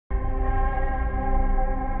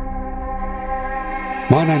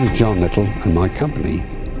My name is John Little and my company,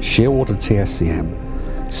 Shearwater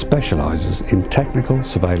TSCM, specialises in technical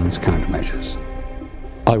surveillance countermeasures.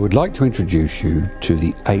 I would like to introduce you to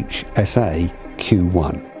the Hsa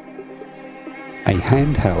Q1, a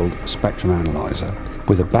handheld spectrum analyzer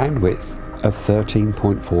with a bandwidth of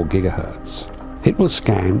 13.4 GHz. It will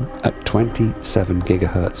scan at 27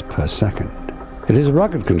 GHz per second. It is a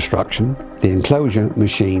rugged construction, the enclosure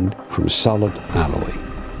machined from solid alloy.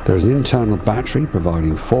 There is an internal battery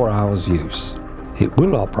providing 4 hours use. It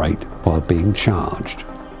will operate while being charged.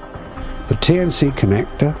 The TNC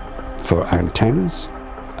connector for antennas,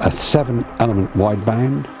 a 7-element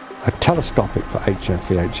wideband, a telescopic for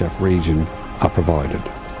HF-VHF region are provided.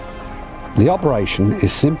 The operation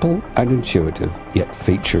is simple and intuitive, yet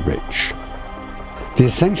feature-rich. The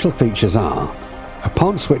essential features are: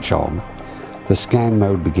 upon switch on, the scan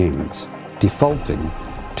mode begins, defaulting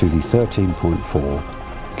to the 13.4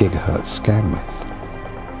 GHz scan width.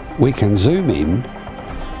 We can zoom in,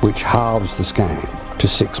 which halves the scan to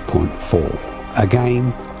 6.4,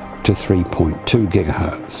 again to 3.2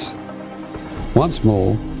 GHz. Once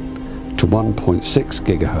more to 1.6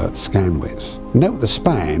 GHz scan width. Note the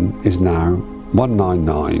span is now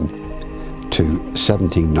 199 to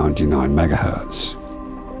 1799 MHz.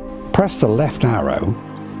 Press the left arrow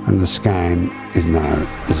and the scan is now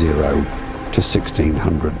 0 to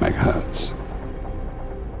 1600 MHz.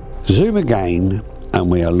 Zoom again and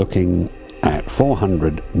we are looking at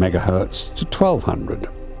 400 MHz to 1200.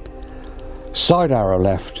 Side arrow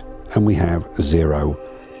left and we have 0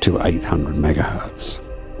 to 800 MHz.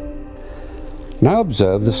 Now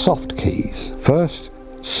observe the soft keys. First,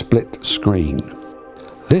 split screen.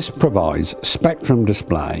 This provides spectrum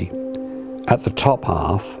display at the top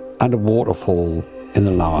half and a waterfall in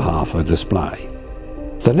the lower half of the display.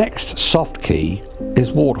 The next soft key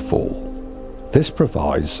is waterfall. This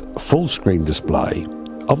provides full screen display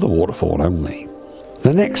of the waterfall only.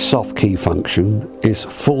 The next soft key function is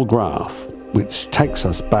full graph, which takes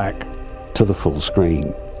us back to the full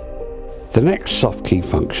screen. The next soft key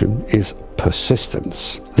function is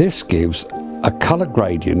persistence. This gives a color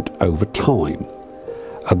gradient over time.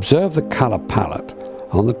 Observe the color palette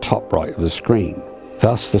on the top right of the screen.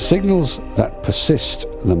 Thus, the signals that persist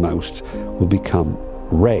the most will become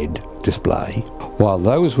red display, while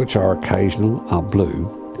those which are occasional are blue,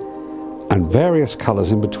 and various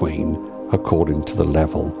colors in between according to the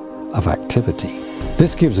level of activity.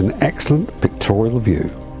 This gives an excellent pictorial view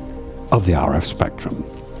of the RF spectrum.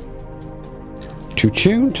 To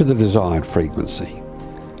tune to the desired frequency,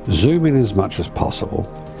 zoom in as much as possible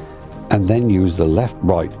and then use the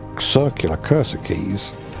left-right circular cursor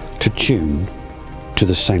keys to tune to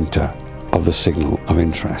the center of the signal of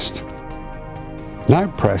interest. Now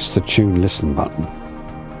press the Tune Listen button.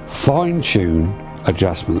 Fine-tune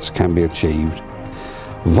adjustments can be achieved,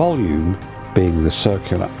 volume being the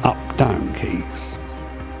circular up-down keys.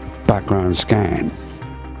 Background scan.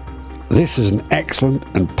 This is an excellent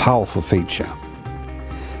and powerful feature.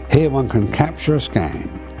 Here one can capture a scan,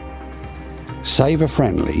 save a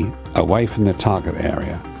friendly away from the target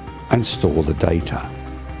area and store the data.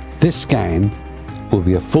 This scan will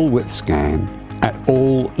be a full width scan at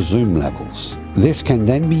all zoom levels. This can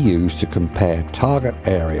then be used to compare target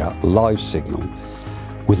area live signal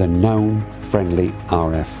with a known friendly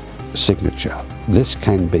RF signature. This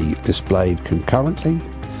can be displayed concurrently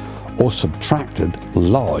or subtracted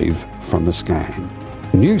live from the scan.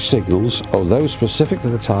 New signals, or those specific to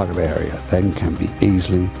the target area, then can be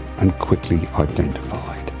easily and quickly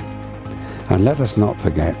identified. And let us not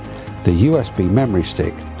forget the USB memory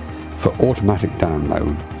stick for automatic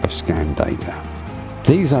download of scanned data.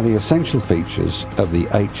 These are the essential features of the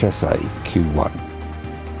Hsa Q1.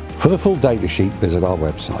 For the full datasheet, visit our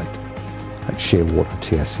website at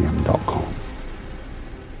shearwatertscm.com.